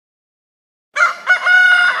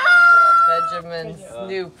Benjamin's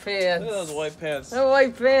new pants. Look at those white pants. The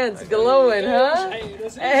white pants glowing, huh?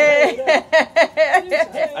 Hey.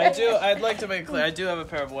 I'd like to make it clear, I do have a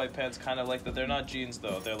pair of white pants, kind of like that. They're not jeans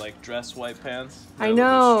though. They're like dress white pants. They're I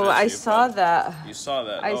know. I saw that. You saw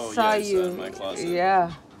that? I saw you. In my closet.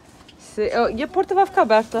 Yeah. Oh, e a porta vai ficar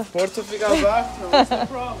aberta. Porta fica aberta. What's the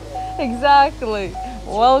problem? Exactly.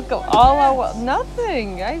 Welcome. All our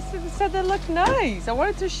nothing. I said they look nice. I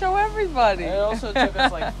wanted to show everybody. It also took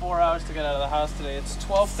us like 4 hours to get out of the house today. It's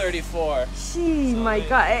 12:34. Gee, my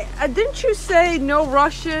God. Didn't you say no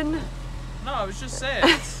Russian? No, I was just saying.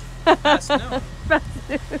 It's past noon.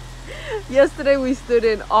 Yesterday we stood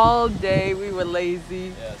in all day. We were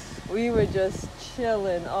lazy. Yes. We were just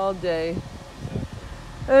chilling all day.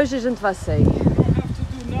 Hoje a gente vai sair. You don't have to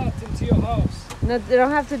do nothing to your house. No, they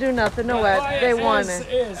don't have to do nothing. No, they want it.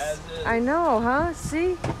 As is. I know, huh?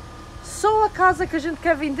 See? Só a casa que a gente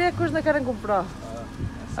quer vender que eles não querem comprar.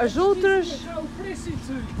 As outras... O preço e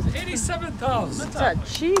tudo. 87,000. Is that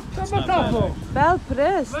cheap? Tá bom. Bel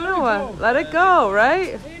preço. No, let it go,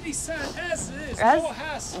 right? 87 as is. As- No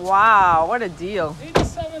hassle. Wow, what a deal.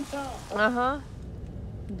 87,000. Uh-huh.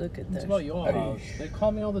 Look at It's this. about your house. They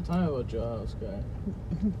call me all the time about your house, guy.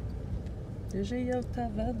 Deixa eu tá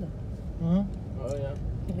vendo. Huh? Oh, yeah.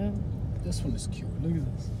 Yeah. This one is cute. Look at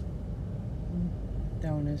this.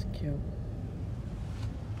 That one is cute.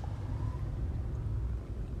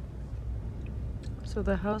 So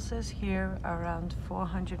the house is here around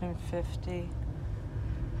 450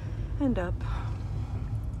 and up.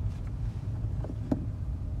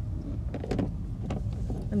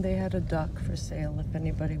 And they had a duck for sale if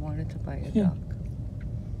anybody wanted to buy a duck.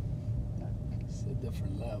 It's a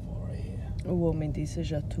different level right here. O homem disse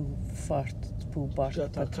já estou farto de pôr o barco Já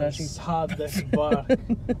para está trás. cansado desse barco.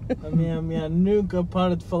 A minha nunca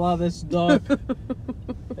para de falar desse dog.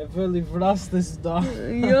 Eu vou livrar-se desse dog.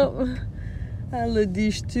 Yup. Ela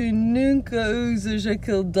diz, tu nunca usas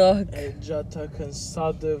aquele duck. Eu já estou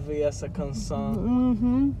cansado de ouvir essa canção.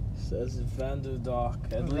 Uhum. Says Vandu Doc.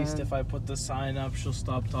 At least if I put the sign up, she'll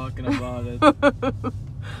stop talking about it.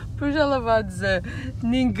 Pois ela vai dizer,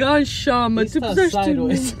 ninguém chama, Isso tu tá puseste o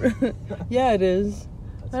sideways. número. Yeah, it is.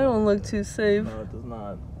 I don't look too safe. No, it does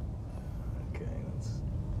not. Okay, that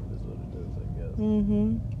is what it is, I guess.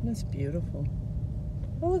 Mm-hmm. That's beautiful.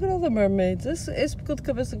 Oh, look at all the mermaids. Esse ficou de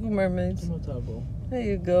cabeça com mermaids. No, tá bom. There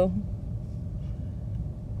you go.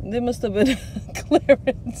 They must have been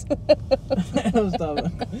clearance. Eu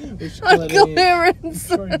estava. Os Clearance.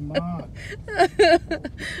 Very much.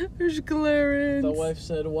 There's clearance. The wife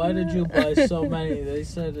said, "Why did you buy so many?" They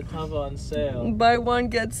said it was on sale. Buy one,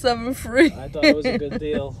 get 7 free. I thought it was a good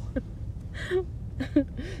deal.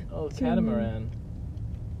 Oh, catamaran.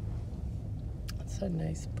 That's a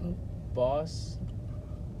nice boat. Boss.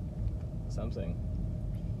 Something.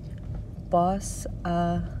 Boss,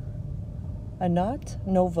 a knot?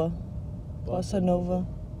 Nova. Bossa Nova.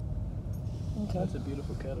 Okay. That's a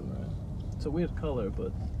beautiful catamaran. It's a weird color,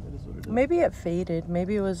 but it is what it is. Maybe it faded.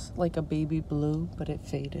 Maybe it was like a baby blue, but it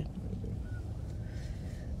faded. Maybe.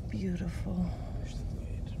 Beautiful.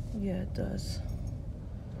 Yeah, it does.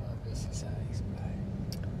 This is nice,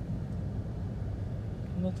 right?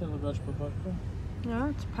 Não tem lugares para parque? Yeah,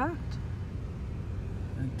 it's packed.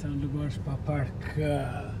 Então lugares para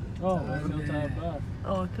parcar. Oh, mas não está aberto.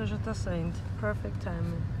 Oh, aquilo já está saindo. Perfect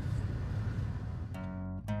timing.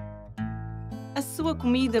 A sua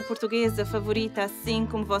comida portuguesa favorita, assim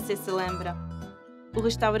como você se lembra. O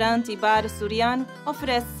restaurante e bar açoriano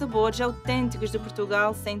oferece sabores autênticos de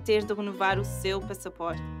Portugal sem ter de renovar o seu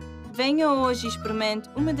passaporte. Venha hoje e experimente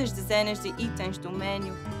uma das dezenas de itens do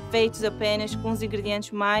menu, feitos apenas com os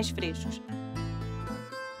ingredientes mais frescos.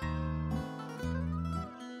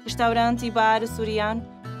 Restaurante e bar açoriano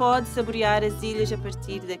pode saborear as ilhas a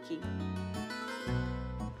partir daqui.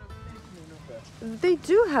 They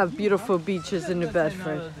do have beautiful beaches in New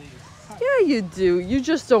Bedford. Yeah, you do. You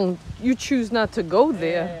just don't. You choose not to go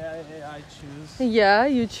there. I choose. Yeah,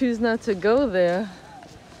 you choose not to go there.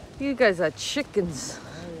 You guys are chickens.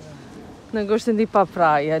 Não gostam de ir para a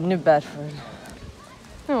praia, New Bedford.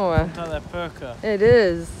 Não é? Tá da perca. It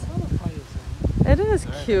is. It is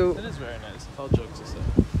cute. It is very nice. All jokes aside.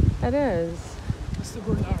 It is. Mr.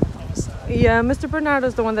 Bernard on the side. Yeah, Mr. Bernard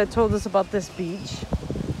is the one that told us about this beach.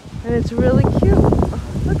 And it's really cute.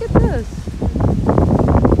 Look at this.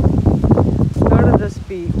 Go to this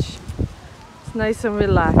beach. It's nice and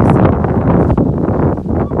relaxing.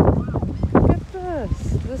 Look at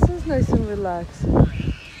this. This is nice and relaxing.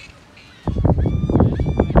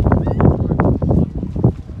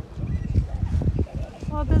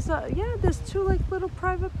 Oh, there's two like little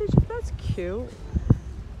private beaches. That's cute.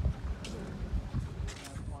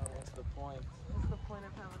 What's the point?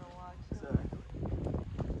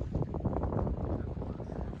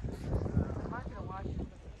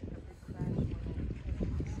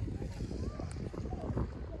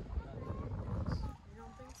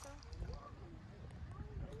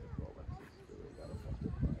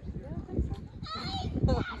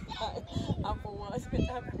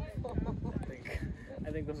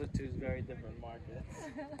 I think those are two very different markets.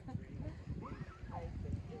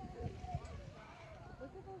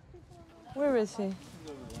 Where is he?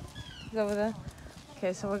 He's over there.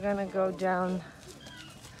 Okay, so we're gonna go down.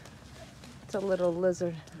 It's a little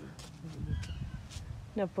lizard.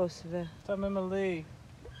 No posso ver. Tá mesmo ali.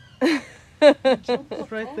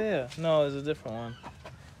 It's right there. No, there's a different one.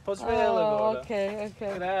 Posso ver ela Oh, agora. okay,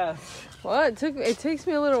 okay. Graças. Well, it takes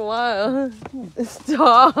me a little while.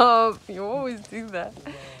 Stop! You always do that.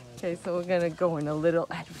 Okay, so we're gonna go on a little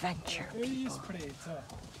adventure. It is pretty.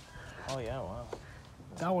 Oh yeah, wow.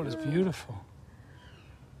 That one is beautiful.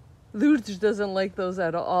 Lourdes doesn't like those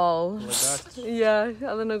at all. Lagartos. Yeah,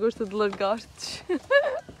 ela não gosta de lagartos.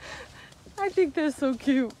 I think they're so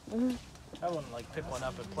cute. I wouldn't like pick one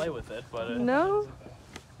up and play with it, but No?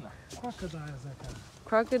 Crocodiles, I think.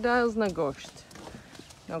 Crocodiles não gosto.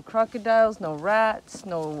 No crocodiles, no rats,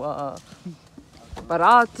 no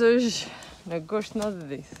baratas. Não gosto nada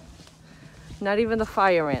disso. Not even the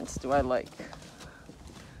fire ants do I like.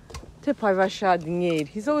 Teu pai vai achar dinheiro.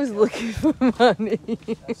 He's always looking for money.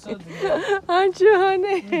 Aren't you,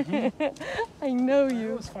 honey? I know I you.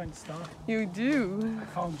 always find stuff. You do. I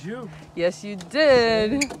found you. Yes, you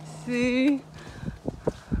did. See?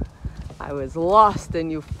 I was lost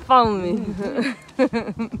and you found me.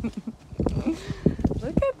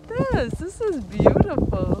 Look at this. This is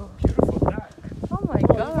beautiful. Beautiful duck. Oh my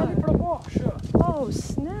Oh, god. ready for a walk, sure. Oh,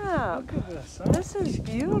 snap. Look at this. Huh? This is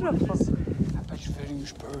beautiful. I bet you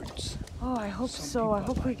fish birds. Oh, I hope so. I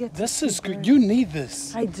hope we get to This see is good. birds. You need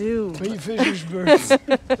this. I do. But you fish birds.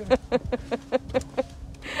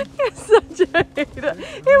 You're such a hater.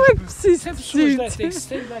 Eu é que preciso de Some shoes that they suit.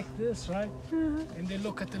 stay like this, right? And they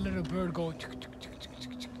look at the little bird going. "Tuk, tuk, tuk, tuk,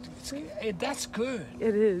 tuk, tuk, tuk." Hey, that's good.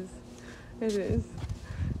 It is. It is.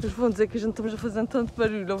 Eles vão dizer que a gente estamos a fazer tanto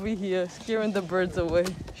barulho over here, scaring the birds away.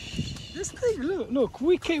 This thing, look,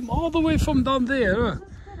 we came all the way from down there. Look.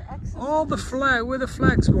 All the flag, where the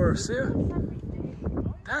flags were, see?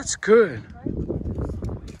 That's good.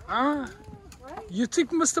 Huh? You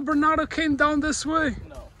think Mr. Bernardo came down this way?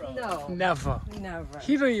 no, probably. No, Never. never.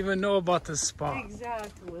 He don't even know about the spot.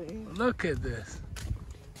 Exactly. Look at this.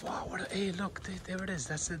 Wow, hey, look, there it is.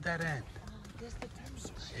 That's the dead end.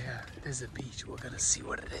 Yeah, there's a beach. We're gonna see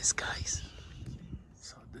what it is, guys.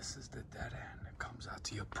 So this is the dead end. It comes out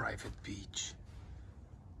to your private beach.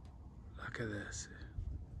 Look at this.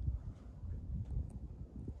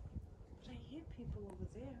 I hear people over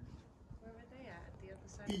there. Where are they at? The other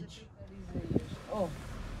side Beach. of the Oh,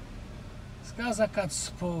 Esse gajo cá de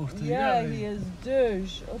sport. yeah, he is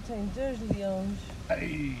dois. Oh, tem dois leões.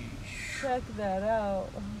 Hey. Check that out.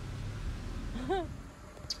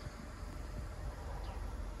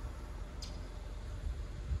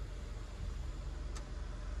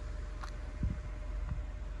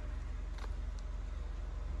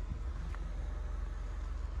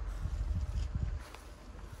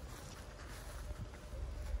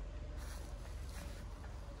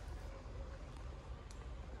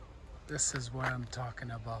 This is what I'm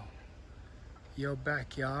talking about. Your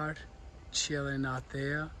backyard, chilling out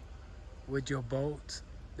there with your boat.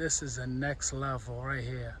 This is the next level right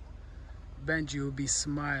here. Benji will be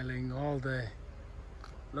smiling all day.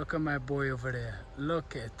 Look at my boy over there.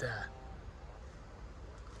 Look at that.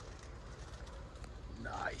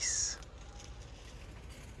 Nice.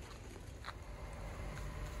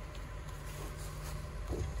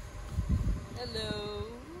 Hello.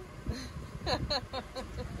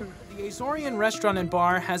 The Azorean Restaurant and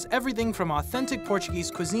Bar has everything from authentic Portuguese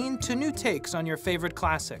cuisine to new takes on your favorite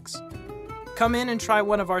classics. Come in and try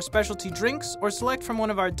one of our specialty drinks or select from one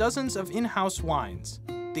of our dozens of in-house wines.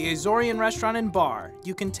 The Azorean Restaurant and Bar.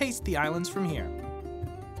 You can taste the islands from here.